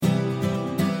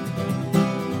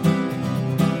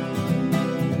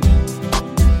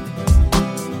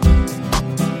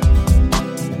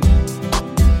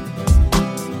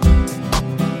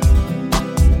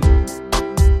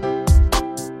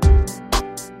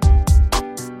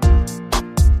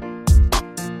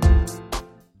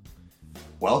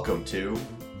Welcome to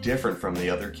Different from the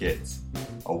Other Kids,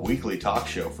 a weekly talk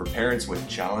show for parents with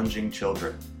challenging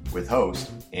children, with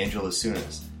host Angela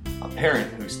Sunas, a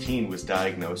parent whose teen was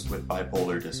diagnosed with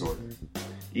bipolar disorder.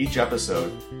 Each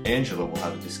episode, Angela will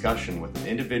have a discussion with an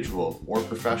individual or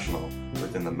professional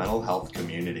within the mental health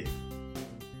community.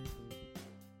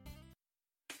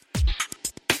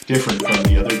 Different from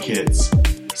the Other Kids,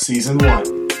 Season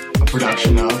 1, a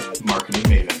production of Marketing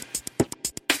Maven.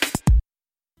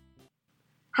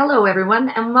 Hello, everyone,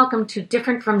 and welcome to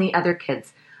Different from the Other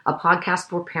Kids, a podcast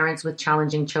for parents with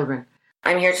challenging children.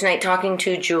 I'm here tonight talking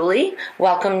to Julie.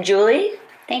 Welcome, Julie.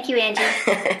 Thank you, Angie.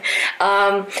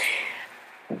 I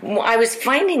was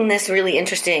finding this really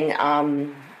interesting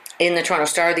in the Toronto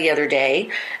Star the other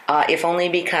day, if only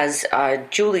because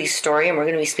Julie's story, and we're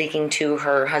going to be speaking to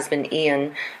her husband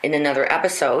Ian in another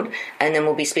episode, and then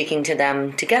we'll be speaking to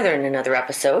them together in another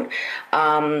episode.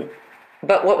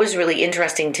 But what was really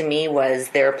interesting to me was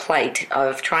their plight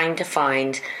of trying to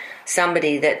find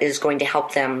somebody that is going to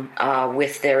help them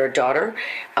with their daughter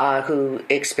who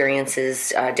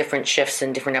experiences different shifts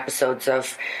and different episodes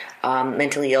of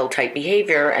mentally ill type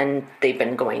behavior, and they've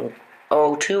been going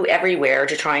to everywhere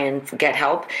to try and get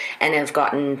help and have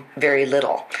gotten very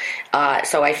little.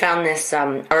 So I found this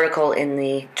article in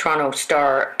the Toronto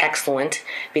Star excellent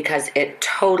because it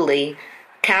totally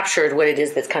captured what it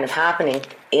is that's kind of happening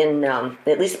in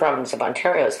at least the province of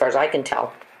Ontario, as far as I can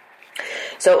tell.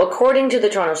 So according to the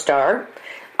Toronto Star,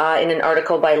 in an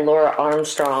article by Laura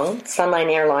Armstrong,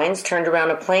 Sunline Airlines turned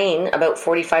around a plane about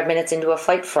 45 minutes into a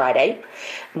flight Friday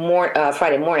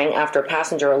morning after a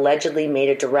passenger allegedly made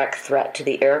a direct threat to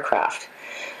the aircraft.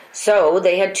 So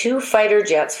they had two fighter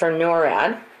jets from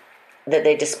NORAD that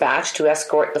they dispatched to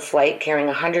escort the flight carrying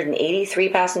 183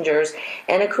 passengers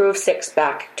and a crew of 6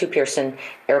 back to Pearson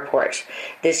Airport.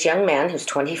 This young man, who's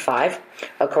 25,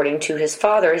 according to his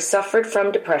father, has suffered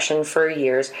from depression for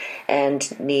years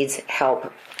and needs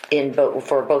help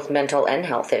for both mental and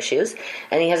health issues,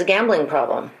 and he has a gambling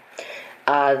problem.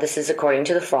 This is according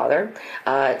to the father.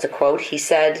 It's a quote. He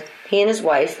said he and his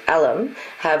wife, Ellen,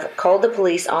 have called the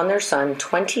police on their son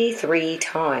 23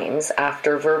 times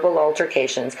after verbal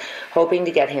altercations, hoping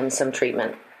to get him some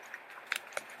treatment.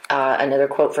 Another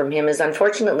quote from him is,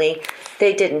 unfortunately,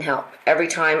 they didn't help. Every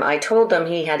time I told them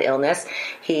he had illness,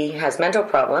 he has mental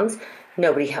problems,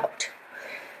 nobody helped.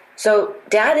 So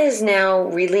Dad is now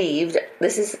relieved.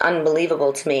 This is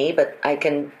unbelievable to me, but I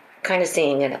can kind of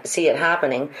see it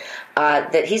happening,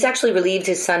 that he's actually relieved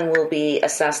his son will be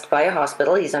assessed by a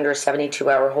hospital. He's under a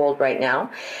 72-hour hold right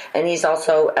now, and he's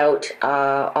also out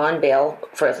on bail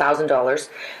for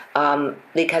 $1,000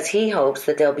 because he hopes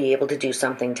that they'll be able to do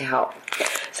something to help.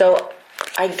 So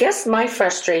I guess my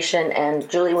frustration, and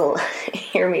Julie will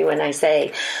hear me when I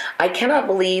say, I cannot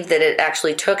believe that it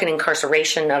actually took an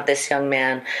incarceration of this young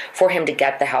man for him to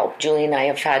get the help. Julie and I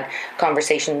have had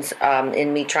conversations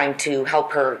in me trying to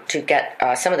help her to get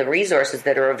some of the resources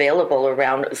that are available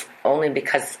around, only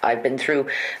because I've been through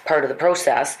part of the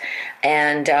process.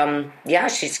 And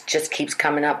she just keeps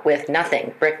coming up with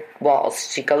nothing, brick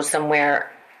walls. She goes somewhere,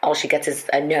 all she gets is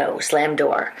a no, slam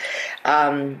door.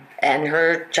 And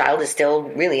her child is still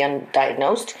really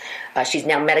undiagnosed. She's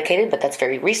now medicated, but that's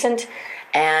very recent.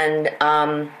 And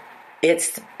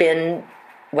it's been,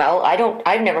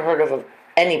 I've never heard of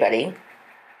anybody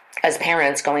as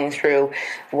parents going through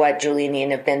what Julie and Ian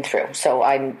have been through. So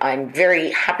I'm very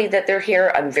happy that they're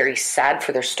here. I'm very sad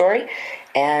for their story.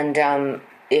 And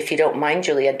if you don't mind,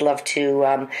 Julie, I'd love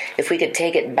to, if we could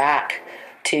take it back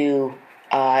to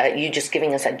you just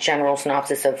giving us a general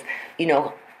synopsis of,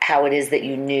 how it is that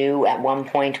you knew at one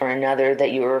point or another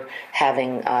that you were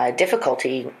having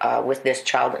difficulty with this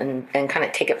child, and kind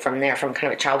of take it from there, from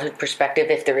kind of a childhood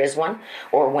perspective, if there is one,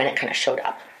 or when it kind of showed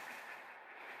up.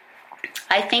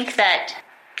 I think that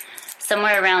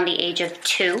somewhere around the age of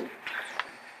 2,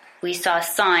 we saw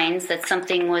signs that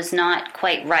something was not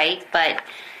quite right, but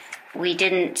we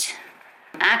didn't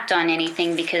act on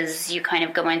anything because you kind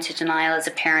of go into denial as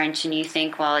a parent and you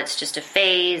think, well, it's just a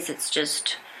phase, it's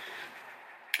just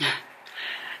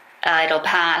it'll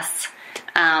pass.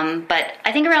 But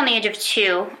I think around the age of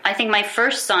 2, I think my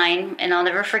first sign, and I'll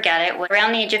never forget it, was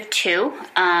around the age of 2,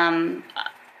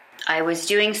 I was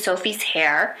doing Sophie's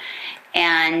hair,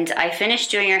 and I finished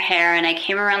doing her hair, and I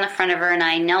came around the front of her, and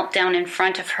I knelt down in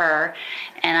front of her,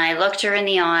 and I looked her in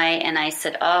the eye, and I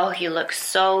said, "Oh, you look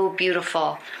so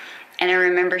beautiful." And I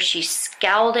remember she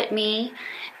scowled at me,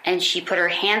 and she put her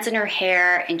hands in her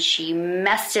hair, and she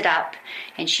messed it up,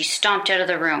 and she stomped out of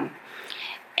the room.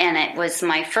 And it was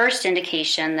my first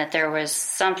indication that there was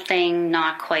something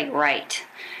not quite right.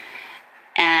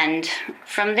 And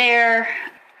from there,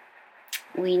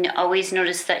 We always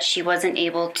noticed that she wasn't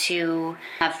able to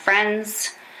have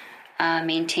friends,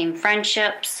 maintain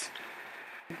friendships.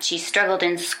 She struggled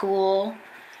in school,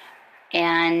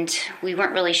 and we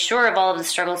weren't really sure of all of the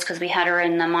struggles because we had her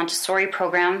in the Montessori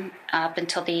program up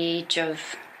until the age of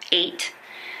 8.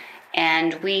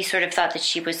 And we sort of thought that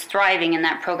she was thriving in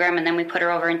that program, and then we put her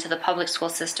over into the public school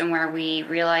system where we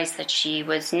realized that she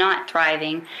was not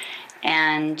thriving,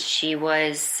 and she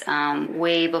was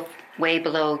way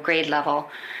below grade level,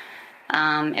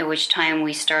 at which time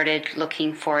we started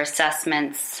looking for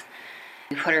assessments.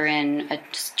 We put her in a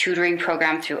tutoring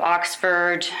program through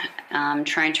Oxford,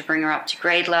 trying to bring her up to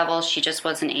grade level. She just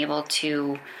wasn't able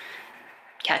to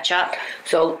catch up.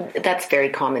 So that's very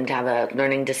common to have a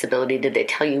learning disability. Did they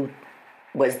tell you,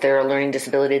 was there a learning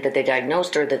disability that they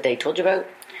diagnosed or that they told you about?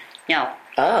 No.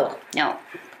 Oh. No.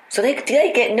 So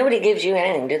nobody gives you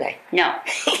anything, do they? No.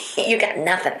 You got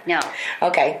nothing? No.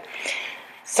 Okay.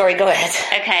 Sorry, go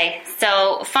ahead. Okay,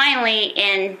 so finally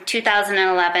in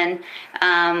 2011,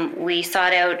 we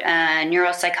sought out a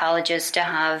neuropsychologist to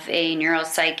have a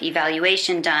neuropsych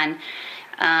evaluation done,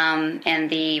 and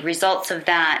the results of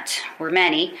that were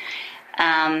many.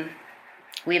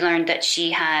 We learned that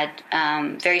she had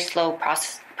very slow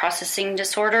processing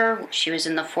disorder. She was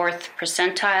in the 4th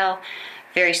percentile,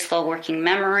 very slow working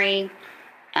memory.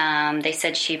 They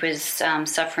said she was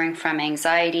suffering from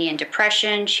anxiety and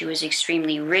depression. She was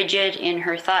extremely rigid in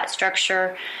her thought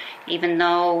structure. Even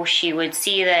though she would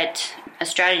see that a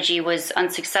strategy was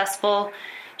unsuccessful,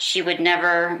 she would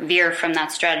never veer from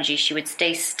that strategy. She would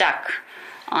stay stuck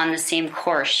on the same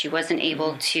course. She wasn't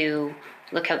able to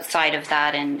look outside of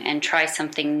that and try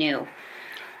something new.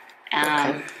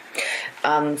 Okay.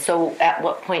 So at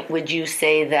what point would you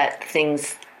say that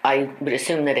things... I would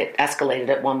assume that it escalated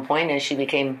at one point as she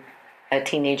became a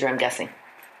teenager, I'm guessing.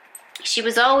 She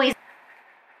was always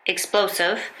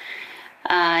explosive,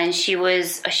 and she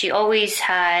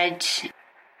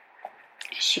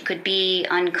could be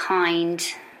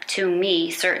unkind to me,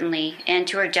 certainly, and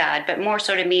to her dad, but more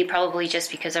so to me probably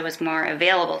just because I was more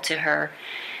available to her.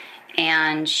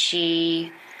 And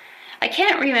I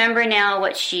can't remember now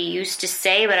what she used to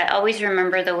say, but I always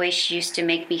remember the way she used to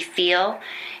make me feel.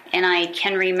 And I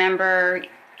can remember,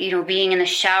 being in the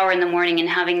shower in the morning and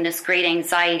having this great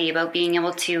anxiety about being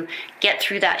able to get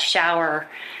through that shower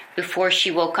before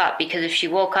she woke up. Because if she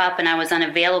woke up and I was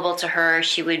unavailable to her,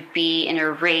 she would be in a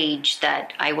rage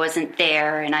that I wasn't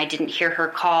there and I didn't hear her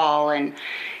call. And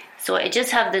so I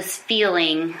just have this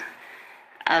feeling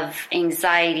of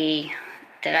anxiety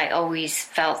that I always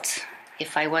felt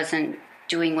if I wasn't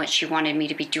doing what she wanted me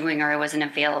to be doing or I wasn't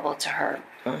available to her.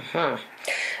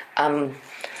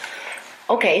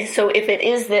 Okay, so if it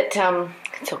is that,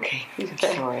 it's okay.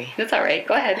 Sorry. That's all right.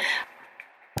 Go ahead.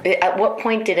 At what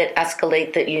point did it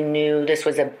escalate that you knew this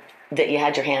was that you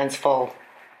had your hands full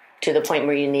to the point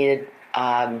where you needed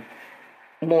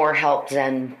more help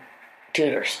than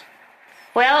tutors?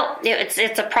 Well, it's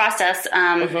a process.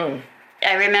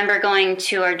 I remember going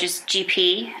to our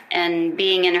GP and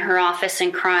being in her office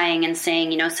and crying and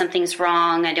saying, something's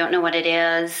wrong. I don't know what it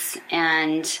is.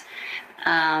 And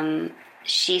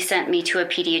she sent me to a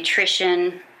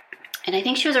pediatrician, and I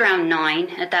think she was around 9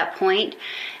 at that point.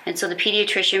 And so the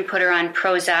pediatrician put her on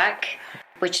Prozac,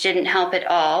 which didn't help at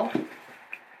all.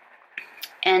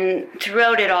 And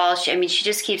throughout it all, she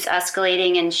just keeps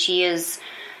escalating, and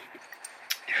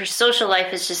her social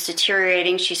life is just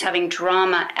deteriorating. She's having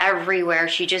drama everywhere.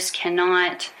 She just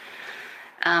cannot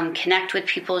connect with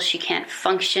people. She can't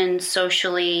function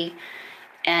socially.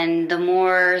 And the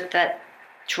more that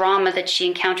drama that she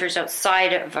encounters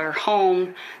outside of her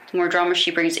home, the more drama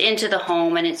she brings into the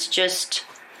home, and it just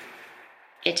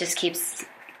keeps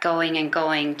going and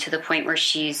going to the point where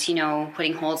she's,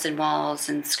 putting holes in walls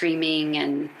and screaming,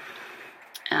 and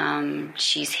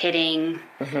she's hitting,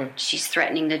 she's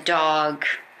threatening the dog,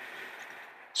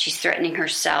 she's threatening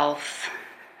herself.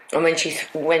 And when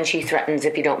she threatens,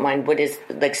 if you don't mind, what is,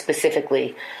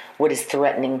 specifically, what is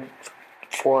threatening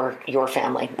for your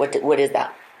family? What is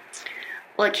that?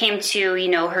 Well, it came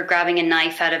to, her grabbing a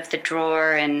knife out of the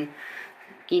drawer and,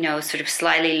 sort of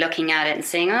slyly looking at it and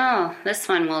saying, oh, this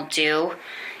one will do,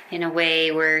 in a way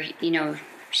where,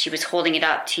 she was holding it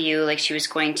up to you like she was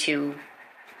going to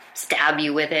stab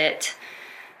you with it.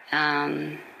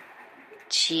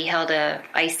 She held a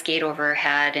ice skate over her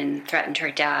head and threatened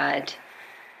her dad.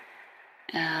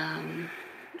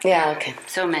 Yeah, okay.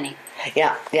 So many.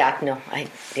 Yeah.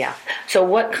 So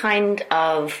what kind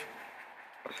of...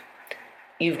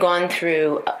 You've gone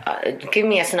through, give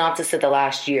me a synopsis of the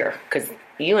last year, because,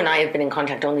 you and I have been in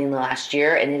contact only in the last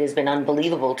year, and it has been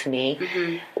unbelievable to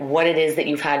me what it is that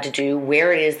you've had to do,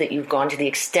 where it is that you've gone, to the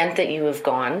extent that you have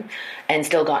gone, and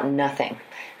still gotten nothing.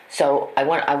 So I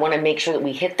want to make sure that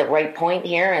we hit the right point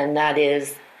here, and that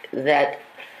is that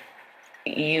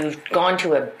you've gone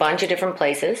to a bunch of different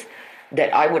places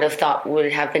that I would have thought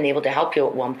would have been able to help you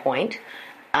at one point,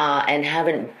 and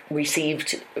haven't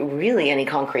received really any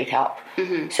concrete help.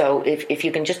 So if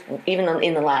you can just, even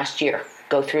in the last year,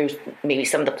 go through maybe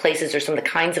some of the places or some of the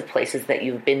kinds of places that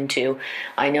you've been to.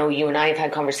 I know you and I have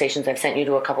had conversations. I've sent you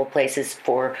to a couple places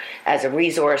as a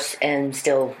resource, and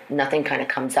still nothing kind of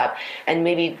comes up. And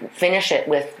maybe finish it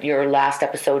with your last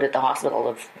episode at the hospital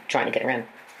of trying to get her in.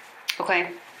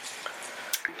 Okay.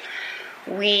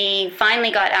 We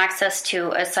finally got access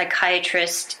to a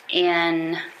psychiatrist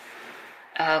in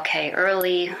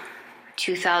early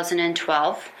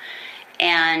 2012,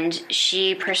 and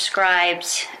she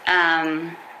prescribed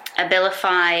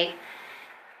Abilify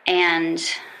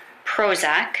and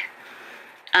Prozac,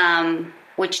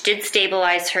 which did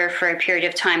stabilize her for a period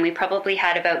of time. We probably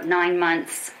had about 9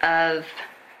 months of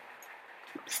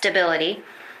stability,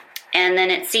 and then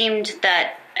it seemed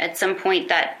that at some point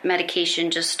that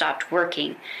medication just stopped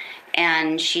working,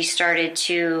 and she started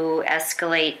to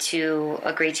escalate to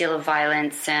a great deal of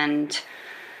violence, and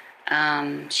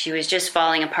she was just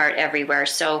falling apart everywhere.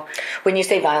 So when you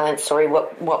say violence, sorry,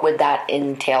 what would that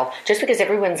entail? Just because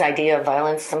everyone's idea of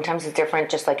violence sometimes is different,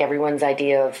 just like everyone's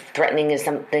idea of threatening is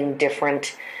something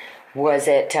different. Was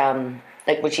it,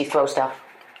 would she throw stuff?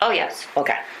 Oh, yes.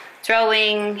 Okay.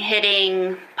 Throwing,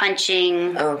 hitting,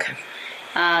 punching. Okay.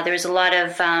 There was a lot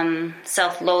of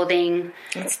self-loathing.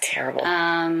 That's terrible.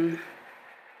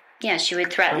 She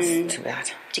would threaten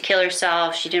to kill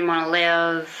herself. She didn't want to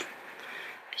live.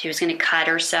 She was going to cut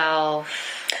herself.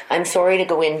 I'm sorry to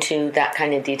go into that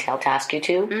kind of detail to ask you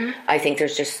to. Mm-hmm. I think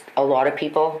there's just a lot of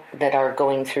people that are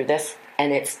going through this,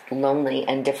 and it's lonely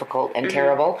and difficult and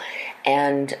terrible.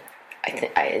 And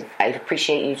I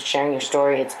appreciate you sharing your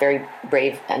story. It's very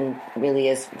brave and really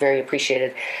is very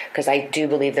appreciated, because I do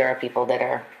believe there are people that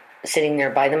are sitting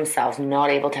there by themselves, not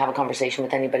able to have a conversation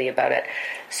with anybody about it.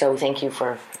 So thank you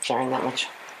for sharing that much.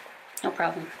 No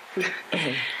problem.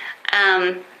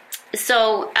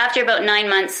 So after about 9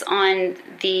 months on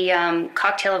the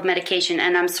cocktail of medication,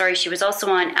 and I'm sorry, she was also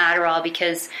on Adderall,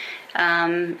 because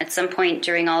at some point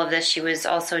during all of this, she was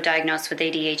also diagnosed with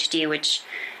ADHD, which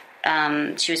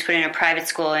she was put in a private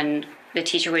school, and the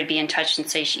teacher would be in touch and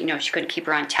say she couldn't keep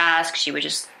her on task. She would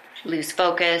just lose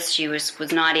focus. She was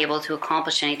not able to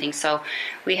accomplish anything. So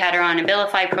we had her on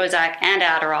Abilify, Prozac, and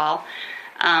Adderall,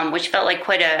 which felt like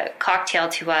quite a cocktail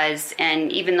to us.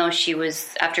 And even though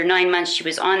after 9 months, she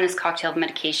was on this cocktail of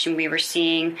medication, we were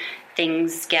seeing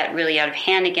things get really out of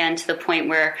hand again, to the point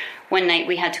where one night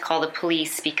we had to call the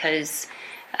police because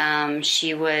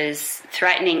she was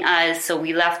threatening us. So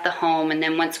we left the home, and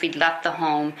then once we'd left the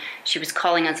home, she was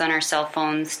calling us on our cell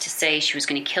phones to say she was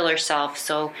going to kill herself.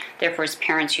 So therefore, as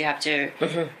parents, you have to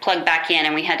plug back in,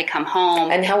 and we had to come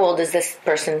home. And how old is this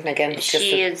person again?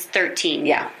 She is 13.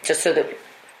 Yeah, just so that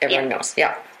everyone knows.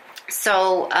 Yeah.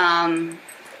 So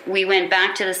we went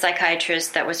back to the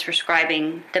psychiatrist that was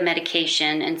prescribing the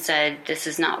medication and said, this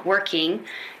is not working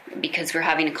because we're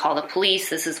having to call the police.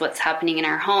 This is what's happening in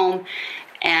our home.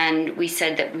 And we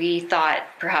said that we thought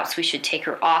perhaps we should take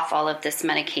her off all of this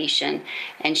medication,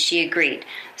 and she agreed.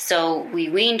 So we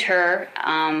weaned her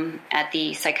at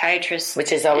the psychiatrist's,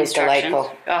 which is always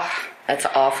delightful. Oh, that's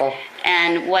awful.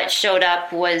 And what showed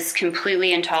up was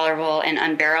completely intolerable and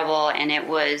unbearable, and it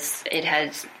was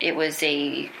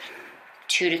a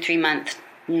 2 to 3 month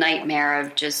nightmare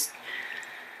of just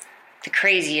the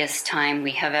craziest time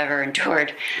we have ever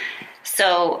endured.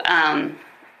 So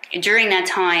during that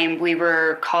time, we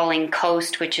were calling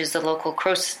COAST, which is the local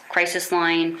crisis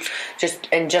line. Just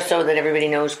so that everybody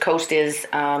knows, COAST is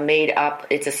made up.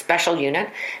 It's a special unit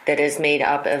that is made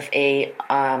up of a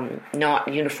not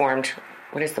uniformed.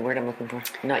 What is the word I'm looking for?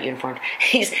 Not uniformed.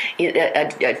 He's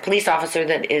a police officer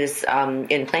that is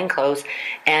in plain clothes,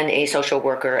 and a social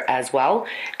worker as well.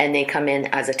 And they come in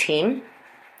as a team.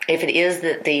 If it is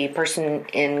that the person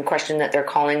in question that they're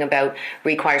calling about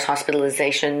requires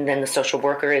hospitalization, then the social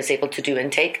worker is able to do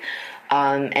intake.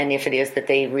 And if it is that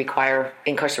they require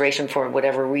incarceration for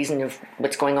whatever reason of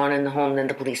what's going on in the home, then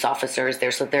the police officer is there.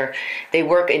 So they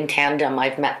work in tandem.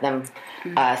 I've met them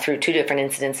through 2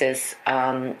 different incidences.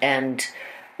 And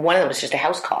one of them was just a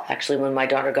house call, actually, when my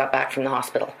daughter got back from the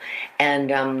hospital.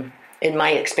 And in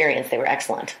my experience, they were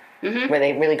excellent. Mm-hmm. Were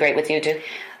they really great with you too?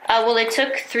 Well, it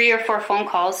took 3 or 4 phone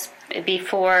calls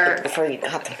before you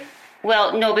got them.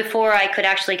 Well, no, before I could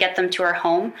actually get them to our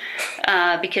home,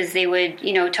 because they would,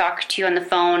 talk to you on the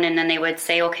phone, and then they would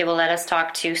say, okay, well, let us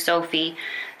talk to Sophie.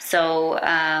 So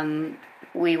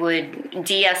we would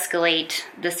de-escalate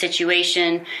the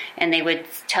situation, and they would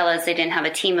tell us they didn't have a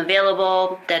team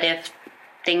available, that if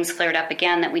things flared up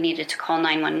again, that we needed to call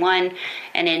 911.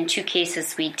 And in 2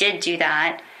 cases, we did do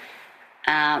that,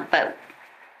 but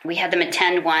we had them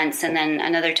attend once, and then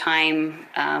another time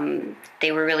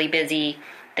they were really busy.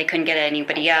 They couldn't get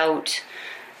anybody out.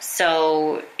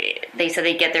 So they said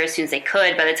they'd get there as soon as they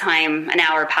could. By the time an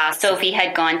hour passed, Sophie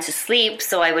had gone to sleep,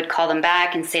 so I would call them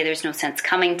back and say there's no sense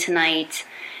coming tonight.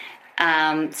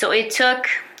 So it took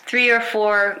 3 or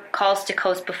 4 calls to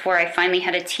Coast before I finally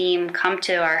had a team come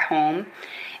to our home,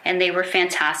 and they were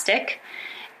fantastic.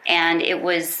 And it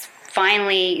was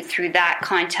finally through that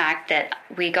contact that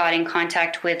we got in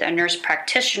contact with a nurse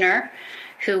practitioner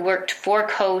who worked for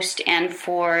Coast and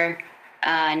for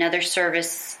another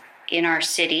service in our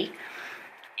city.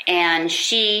 And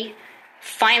she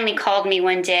finally called me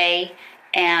one day,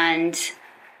 and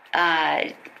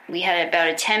we had about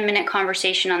a 10-minute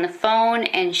conversation on the phone,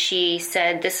 and she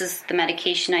said, this is the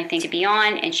medication I think to be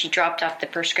on, and she dropped off the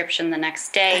prescription the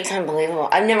next day. That's unbelievable.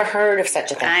 I've never heard of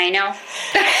such a thing. I know.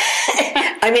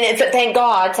 I mean, thank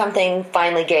God something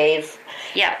finally gave.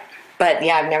 Yeah. But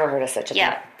yeah, I've never heard of such a thing.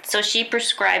 Yeah. So she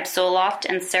prescribed Zoloft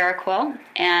and Seroquel,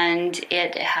 and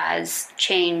it has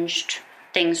changed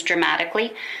things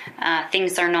dramatically.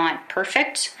 Things are not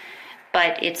perfect,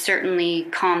 but it certainly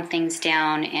calmed things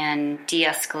down and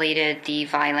de-escalated the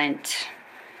violent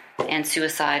and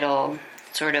suicidal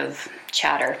sort of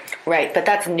chatter. Right, but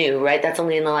that's new, right? That's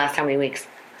only in the last how many weeks?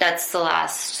 That's the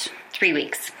last 3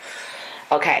 weeks.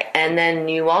 Okay, and then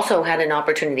you also had an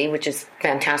opportunity, which is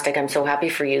fantastic. I'm so happy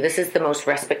for you. This is the most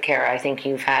respite care I think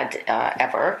you've had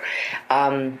ever,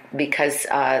 because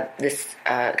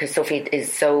Sophie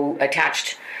is so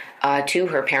attached to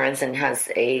her parents and has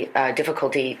a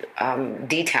difficulty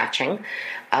detaching.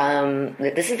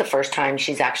 This is the first time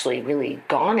she's actually really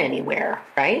gone anywhere,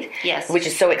 right? Yes. Which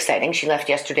is so exciting. She left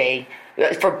yesterday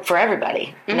for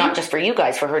everybody, not just for you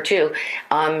guys, for her too.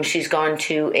 She's gone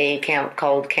to a camp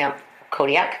called Camp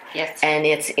Kodiak. Yes. And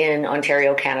it's in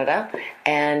Ontario, Canada.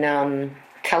 And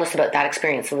tell us about that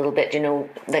experience a little bit.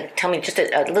 Tell me just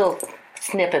a little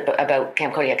snippet about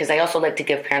Camp Kodiak, because I also like to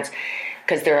give parents,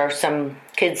 because there are some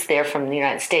kids there from the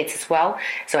United States as well.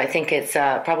 So I think it's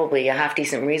probably a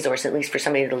half-decent resource, at least for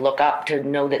somebody to look up, to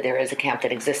know that there is a camp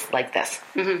that exists like this.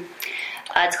 Mm-hmm.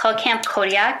 It's called Camp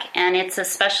Kodiak, and it's a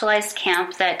specialized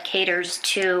camp that caters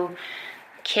to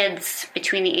kids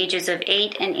between the ages of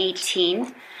 8 and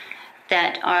 18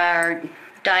 that are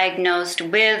diagnosed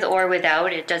with or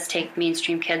without, it does take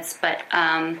mainstream kids, but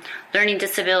learning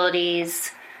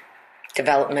disabilities.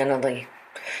 Developmentally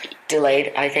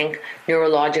delayed, I think.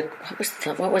 Neurologic,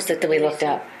 what was it that we looked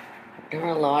at?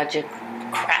 Neurologic,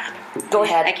 crap. Go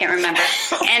ahead. I can't remember.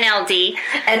 NLD.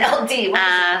 NLD.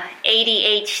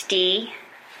 ADHD.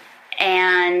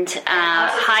 And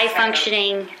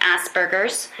high-functioning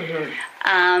Asperger's.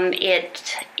 Mm-hmm.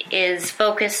 It is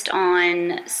focused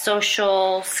on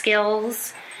social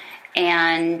skills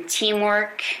and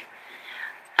teamwork.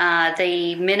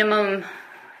 The minimum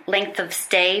length of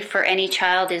stay for any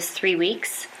child is 3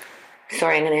 weeks.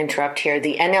 Sorry, I'm going to interrupt here.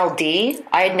 The NLD,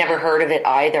 I had never heard of it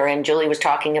either, and Julie was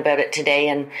talking about it today,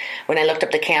 and when I looked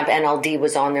up the camp, NLD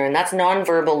was on there, and that's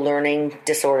nonverbal learning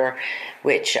disorder,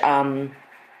 which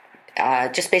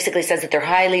just basically says that they're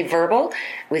highly verbal,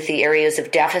 with the areas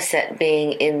of deficit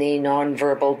being in the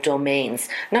nonverbal domains.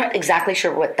 Not exactly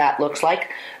sure what that looks like,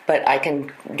 but I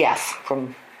can guess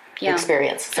from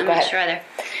experience. So I'm go not ahead. sure either.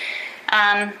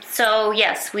 So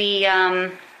yes, we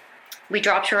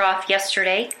dropped her off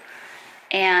yesterday,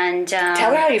 and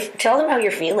tell them how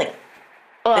you're feeling.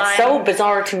 Well, it's so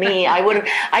bizarre to me.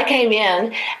 I came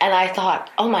in and I thought,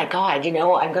 oh my God, I'm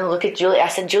going to look at Julie. I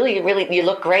said, Julie, you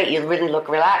look great. You really look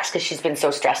relaxed, because she's been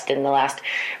so stressed in the last,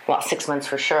 6 months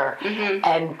for sure. Mm-hmm.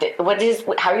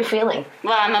 And how are you feeling?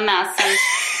 Well, I'm a mess.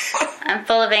 I'm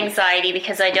full of anxiety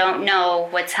because I don't know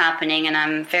what's happening, and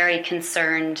I'm very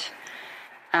concerned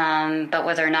about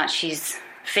whether or not she's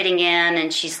fitting in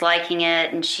and she's liking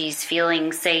it and she's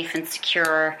feeling safe and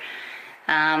secure.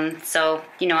 So,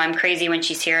 I'm crazy when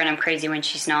she's here and I'm crazy when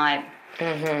she's not.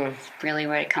 Mm-hmm. Really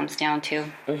what it comes down to.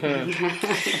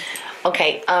 Mm-hmm.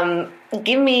 Okay.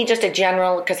 Give me just a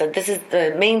general, because this is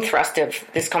the main thrust of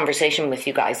this conversation with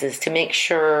you guys, is to make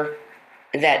sure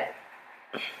that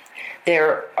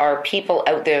there are people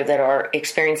out there that are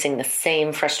experiencing the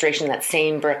same frustration, that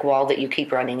same brick wall that you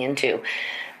keep running into.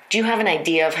 Do you have an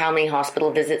idea of how many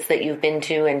hospital visits that you've been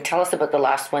to? And tell us about the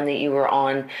last one that you were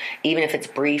on, even if it's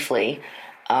briefly.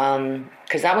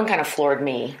 Because that one kind of floored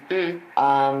me.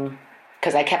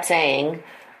 Because I kept saying,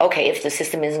 okay, if the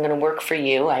system isn't going to work for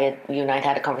you, you and I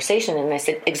had a conversation, and I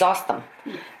said, exhaust them.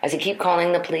 I said, keep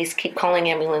calling the police, keep calling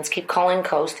ambulance, keep calling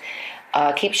Coast,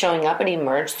 keep showing up at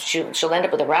Emerge. She'll end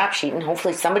up with a rap sheet, and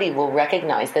hopefully somebody will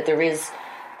recognize that there is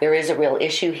a real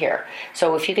issue here.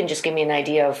 So if you can just give me an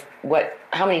idea of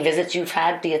how many visits you've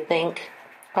had, do you think?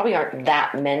 Probably aren't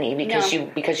that many because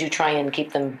you try and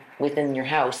keep them within your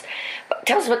house. But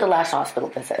tell us about the last hospital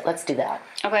visit. Let's do that.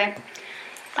 Okay.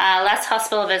 Last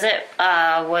hospital visit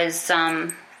was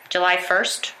July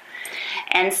 1st,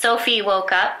 and Sophie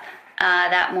woke up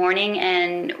that morning,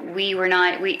 and we were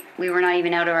not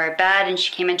even out of our bed, and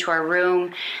she came into our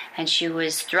room, and she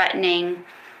was threatening.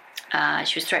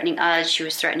 She was threatening us. She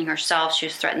was threatening herself. She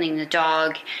was threatening the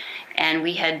dog, and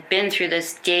we had been through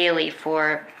this daily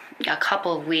for a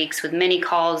couple of weeks with many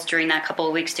calls during that couple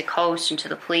of weeks to Coast and to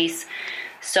the police.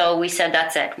 So we said,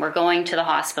 that's it. We're going to the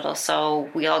hospital. So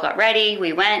we all got ready.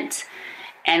 We went,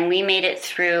 and we made it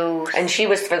through. And she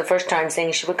was, for the first time,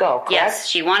 saying she would go, correct? Yes,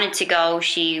 she wanted to go.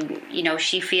 She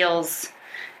feels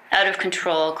out of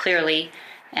control, clearly,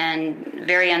 and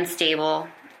very unstable.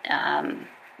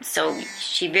 So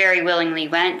she very willingly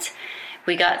went.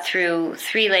 We got through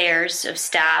 3 layers of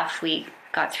staff. We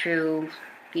got through,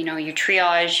 your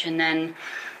triage, and then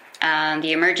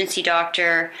the emergency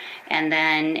doctor, and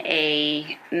then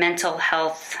a mental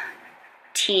health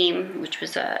team, which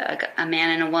was a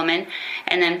man and a woman,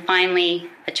 and then finally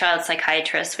a child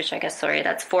psychiatrist, which I guess,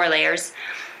 that's 4 layers.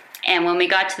 And when we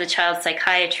got to the child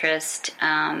psychiatrist,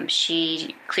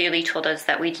 she clearly told us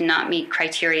that we did not meet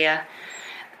criteria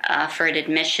for an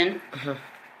admission. Mm-hmm.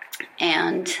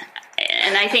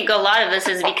 And I think a lot of this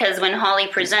is because when Holly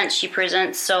presents, she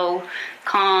presents so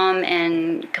calm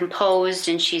and composed,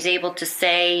 and she's able to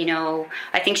say,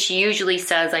 I think she usually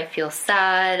says, I feel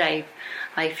sad,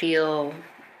 I feel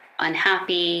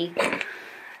unhappy.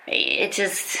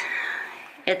 It's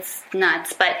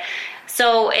nuts. But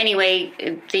so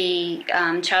anyway, the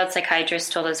child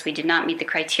psychiatrist told us we did not meet the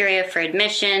criteria for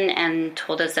admission, and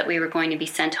told us that we were going to be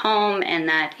sent home, and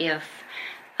that if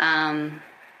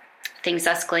things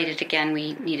escalated again,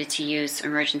 we needed to use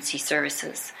emergency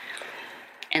services.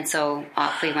 And so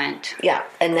off we went. Yeah,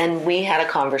 and then we had a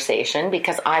conversation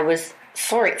because I was,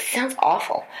 sorry, it sounds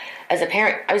awful. As a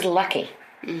parent, I was lucky.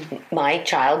 Mm-hmm. My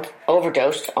child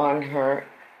overdosed on her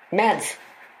meds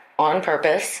on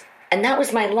purpose, and that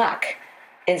was my luck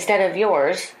instead of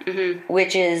yours, mm-hmm.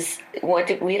 which is,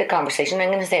 we had a conversation, I'm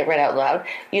going to say it right out loud.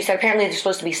 You said apparently there's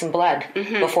supposed to be some blood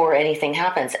mm-hmm. before anything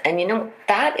happens. And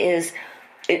that is...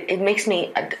 It makes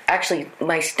me, actually,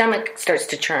 my stomach starts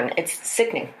to churn. It's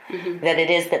sickening mm-hmm.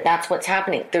 that that's what's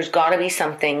happening. There's got to be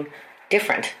something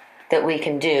different that we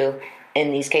can do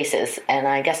in these cases. And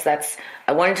I guess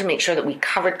I wanted to make sure that we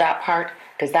covered that part,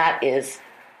 because that is,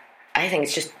 I think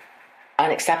it's just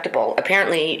unacceptable.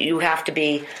 Apparently, you have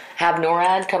to have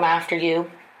NORAD come after you.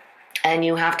 And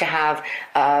you have to have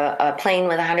a plane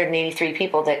with 183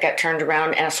 people that get turned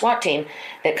around, and a SWAT team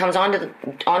that comes onto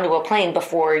a plane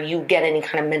before you get any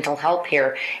kind of mental help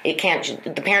here. It can't.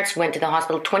 The parents went to the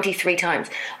hospital 23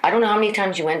 times. I don't know how many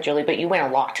times you went, Julie, but you went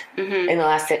a lot mm-hmm. in the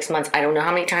last 6 months. I don't know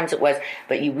how many times it was,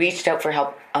 but you reached out for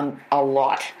help a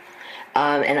lot.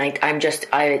 And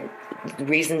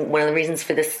one of the reasons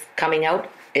for this coming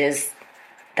out is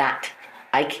that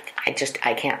I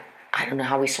can't. I don't know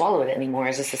how we swallow it anymore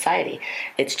as a society.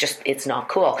 It's not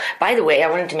cool. By the way, I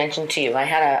wanted to mention to you, I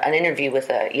had an interview with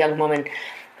a young woman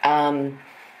a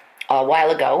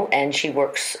while ago, and she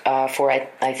works for,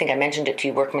 I think I mentioned it to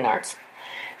you, Workman Arts.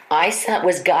 I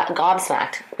was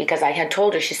gobsmacked because I had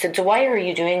told her, she said, so why are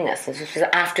you doing this? This was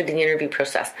after the interview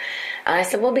process. And I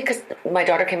said, well, because my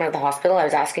daughter came out of the hospital, I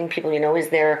was asking people, is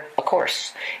there a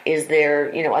course? Is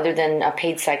there, other than a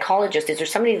paid psychologist, is there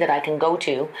somebody that I can go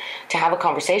to have a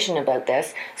conversation about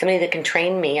this? Somebody that can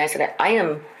train me? I said, I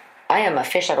am a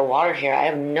fish out of water here. I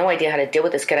have no idea how to deal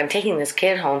with this kid. I'm taking this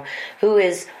kid home who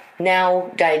is now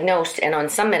diagnosed and on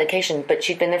some medication, but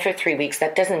she'd been there for 3 weeks.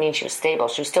 That doesn't mean she was stable.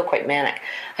 She was still quite manic.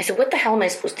 I said, what the hell am I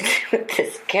supposed to do with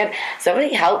this kid?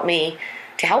 Somebody help me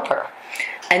to help her.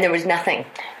 And there was nothing.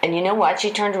 And you know what? She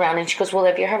turned around and she goes, well,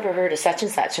 have you ever heard of such and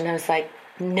such? And I was like,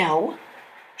 no.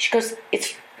 She goes,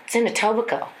 it's in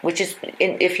Etobicoke, which is,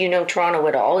 if you know Toronto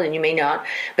at all, and you may not,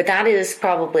 but that is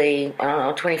probably,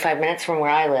 25 minutes from where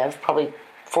I live, probably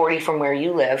 40 from where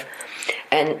you live.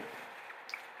 And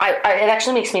it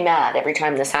actually makes me mad every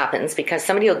time this happens, because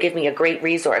somebody will give me a great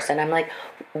resource and I'm like,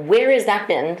 where has that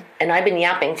been? And I've been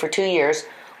yapping for 2 years.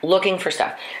 looking for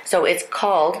stuff. So it's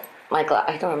called, I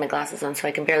don't have my glasses on, so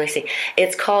I can barely see.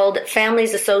 It's called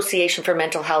Families Association for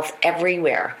Mental Health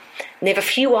Everywhere. And they have a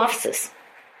few offices.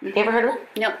 You ever heard of them?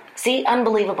 Nope. See,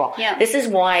 unbelievable. Yeah. This is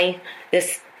why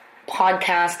this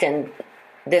podcast and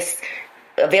this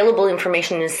available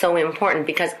information is so important,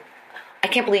 because I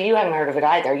can't believe you haven't heard of it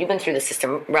either. You've been through the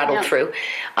system, rattled through.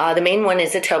 The main one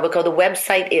is Etobicoke. The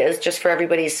website is, just for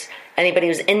anybody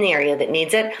who's in the area that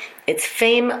needs it, it's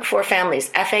Fame for Families,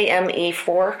 FAME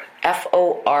for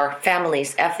FOR,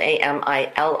 Families,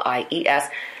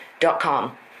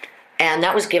 FAMILIES.com. And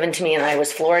that was given to me, and I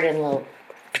was floored and a little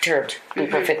perturbed, to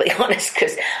be perfectly honest,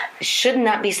 because shouldn't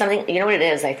that be something, you know what it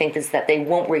is, I think, is that they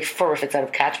won't refer if it's out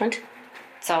of catchment.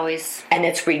 It's always... And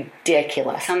it's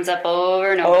ridiculous. Comes up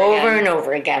over and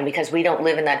over again. Because we don't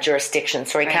live in that jurisdiction.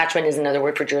 Sorry, right. Catchment is another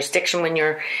word for jurisdiction when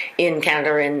you're in Canada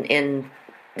or in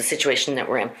the situation that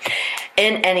we're in.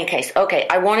 In any case, okay,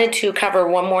 I wanted to cover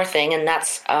one more thing, and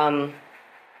that's...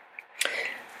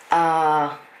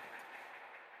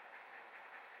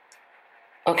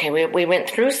 Okay, we went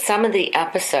through some of the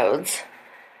episodes,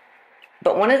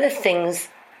 but one of the things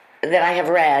that I have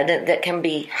read that can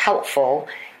be helpful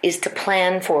is to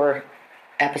plan for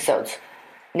episodes.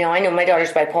 Now, I know my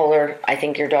daughter's bipolar. I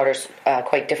think your daughter's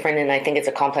quite different, and I think it's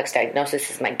a complex diagnosis,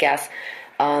 is my guess.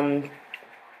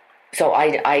 So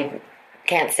I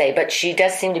can't say, but she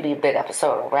does seem to be a bit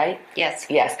episodal, right? Yes.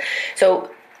 Yes. So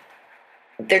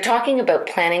they're talking about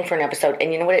planning for an episode,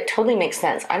 and you know what? It totally makes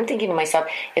sense. I'm thinking to myself,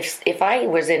 if I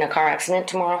was in a car accident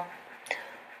tomorrow,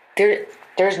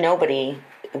 there's nobody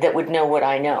that would know what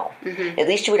I know. Mm-hmm. At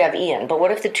least you would have Ian. But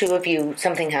what if the two of you,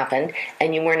 something happened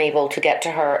and you weren't able to get to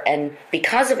her, and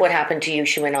because of what happened to you,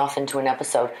 she went off into an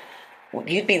episode?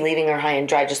 You'd be leaving her high and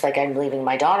dry, just like I'm leaving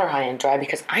my daughter high and dry,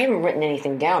 because I haven't written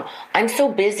anything down. I'm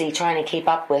so busy trying to keep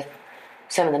up with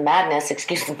some of the madness,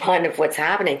 excuse the pun, of what's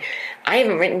happening. I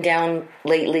haven't written down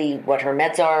lately what her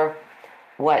meds are,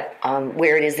 what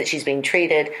where it is that she's being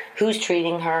treated, who's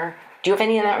treating her. Do you have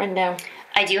any of that written down?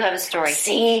 I do have a story.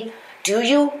 See? Do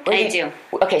you? I do.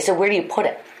 Okay, so where do you put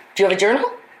it? Do you have a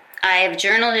journal? I have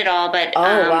journaled it all, but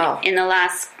wow. In the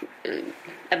last,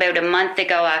 about a month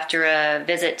ago, after a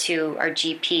visit to our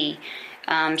GP,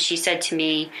 she said to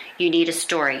me, you need a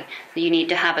story. You need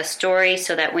to have a story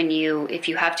so that if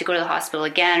you have to go to the hospital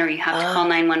again or you have to call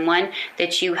 911,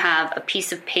 that you have a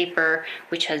piece of paper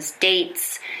which has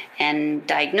dates and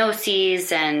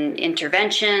diagnoses and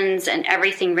interventions and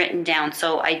everything written down.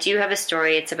 So I do have a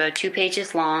story. It's about 2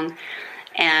 pages long.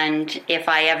 And if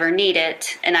I ever need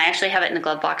it, and I actually have it in the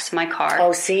glove box of my car.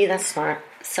 Oh, see, that's smart.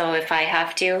 So if I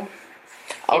have to,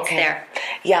 it's there.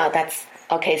 Yeah, that's...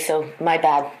 Okay, so my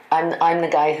bad. I'm the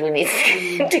guy who needs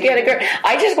to get a girl.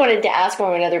 I just wanted to ask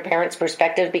from another parent's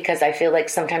perspective, because I feel like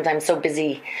sometimes I'm so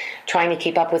busy trying to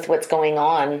keep up with what's going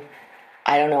on.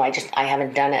 I don't know. I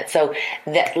haven't done it. So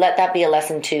let that be a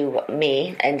lesson to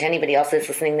me and to anybody else that's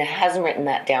listening that hasn't written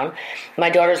that down.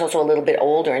 My daughter's also a little bit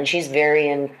older, and she's very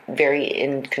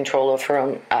in control of her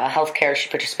own health care. She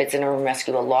participates in her own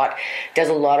rescue a lot, does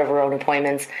a lot of her own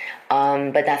appointments.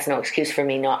 But that's no excuse for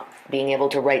me not being able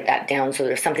to write that down, so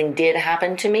that if something did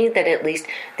happen to me, that at least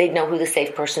they'd know who the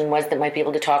safe person was that might be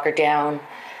able to talk her down.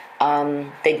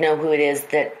 They'd know who it is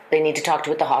that they need to talk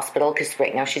to at the hospital, because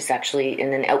right now she's actually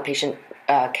in an outpatient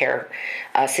care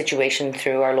situation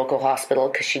through our local hospital,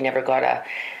 because she never got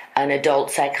an adult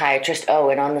psychiatrist. Oh,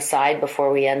 and on the side,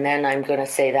 before we end then, I'm going to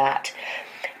say that.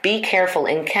 Be careful.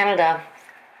 In Canada,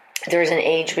 there's an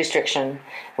age restriction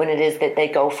when it is that they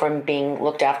go from being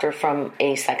looked after from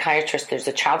a psychiatrist. There's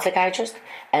a child psychiatrist,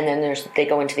 and then they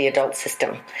go into the adult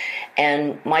system.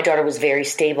 And my daughter was very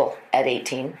stable at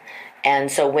 18.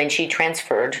 And so when she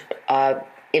transferred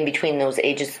in between those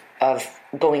ages of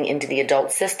going into the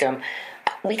adult system,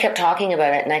 we kept talking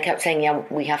about it, and I kept saying, yeah,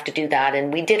 we have to do that.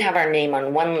 And we did have our name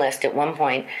on one list at one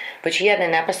point, but she had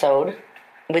an episode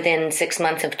within 6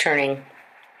 months of turning,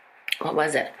 what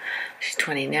was it? She's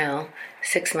 20 now.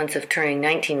 6 months of turning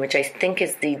 19, which I think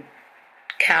is the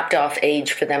capped off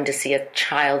age for them to see a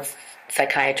child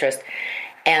psychiatrist.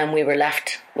 And we were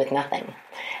left with nothing.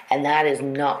 And that is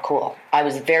not cool. I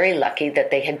was very lucky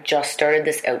that they had just started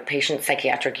this outpatient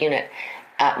psychiatric unit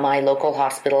at my local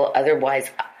hospital.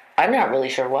 Otherwise, I'm not really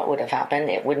sure what would have happened.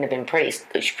 It wouldn't have been pretty.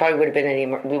 She probably would have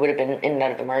been we would have been in and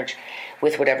out of the emerge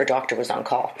with whatever doctor was on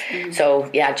call. Mm-hmm.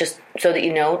 So yeah, just so that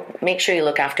you know, make sure you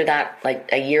look after that like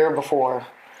a year before.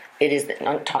 It is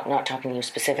not talking to you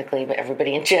specifically, but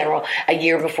everybody in general, a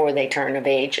year before they turn of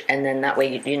age, and then that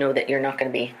way you know that you're not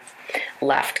going to be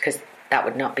left, because that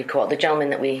would not be cool.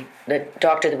 The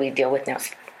doctor that we deal with now,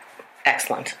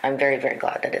 Excellent. I'm very, very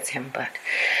glad that it's him. But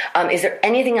is there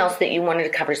anything else that you wanted to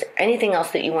cover? Is there anything else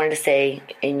that you wanted to say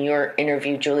in your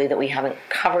interview, Julie, that we haven't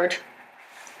covered?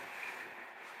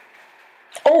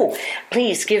 Oh,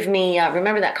 please give me,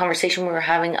 remember that conversation we were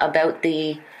having about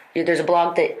there's a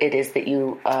blog that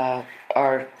you are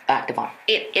active on.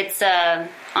 It's a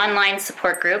online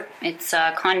support group. It's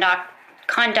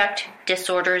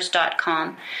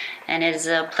conductdisorders.com, and it is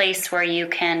a place where you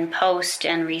can post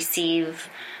and receive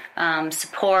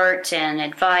support and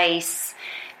advice,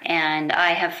 and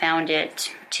I have found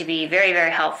it to be very,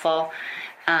 very helpful.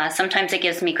 Sometimes it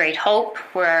gives me great hope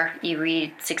where you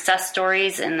read success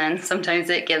stories, and then sometimes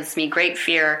it gives me great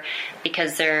fear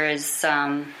because there is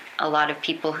a lot of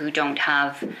people who don't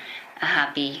have a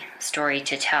happy story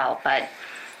to tell. But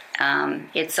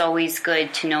it's always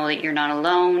good to know that you're not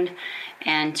alone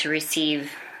and to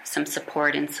receive some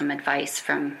support and some advice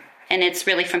and it's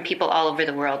really from people all over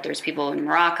the world. There's people in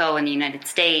Morocco and the United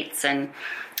States and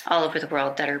all over the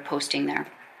world that are posting there.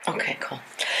 Okay, cool.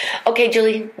 Okay,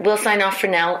 Julie, we'll sign off for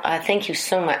now. Thank you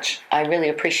so much. I really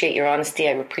appreciate your honesty.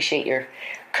 I appreciate your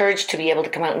courage to be able to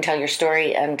come out and tell your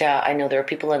story. And I know there are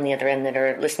people on the other end that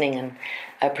are listening and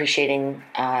appreciating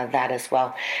that as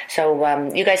well.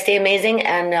 So you guys stay amazing,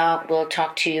 and we'll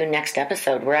talk to you next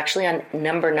episode. We're actually on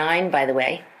number 9, by the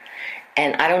way.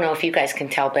 And I don't know if you guys can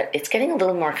tell, but it's getting a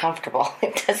little more comfortable.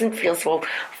 It doesn't feel so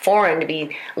foreign to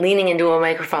be leaning into a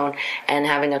microphone and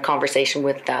having a conversation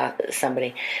with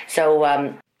somebody.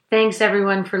 So thanks,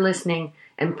 everyone, for listening.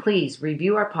 And please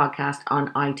review our podcast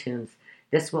on iTunes.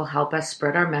 This will help us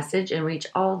spread our message and reach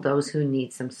all those who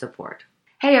need some support.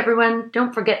 Hey, everyone,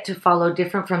 don't forget to follow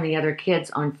Different from the Other Kids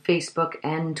on Facebook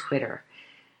and Twitter.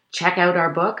 Check out our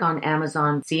book on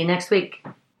Amazon. See you next week.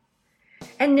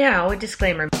 And now a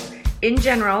disclaimer. In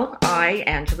general, I,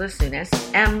 Angela Sunis,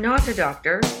 am not a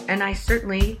doctor, and I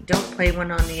certainly don't play one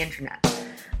on the internet.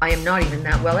 I am not even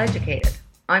that well educated.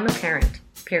 I'm a parent,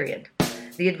 period.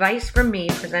 The advice from me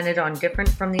presented on Different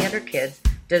from the Other Kids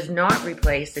does not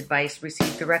replace advice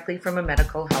received directly from a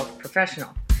medical health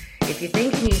professional. If you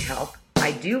think you need help,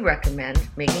 I do recommend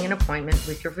making an appointment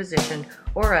with your physician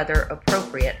or other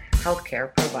appropriate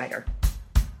healthcare provider.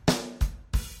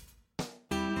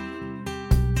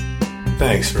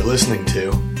 Thanks for listening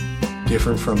to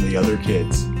Different from the Other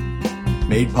Kids,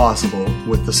 made possible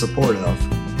with the support of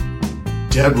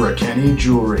Deborah Kenny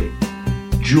Jewelry,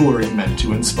 jewelry meant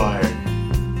to inspire.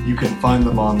 You can find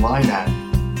them online at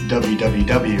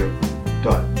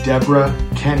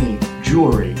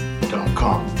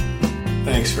www.deborahkennyjewelry.com.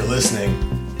 Thanks for listening.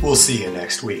 We'll see you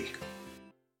next week.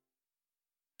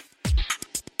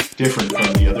 Different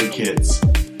from the Other Kids,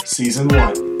 Season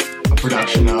 1, a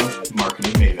production of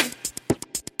Marketing Maven.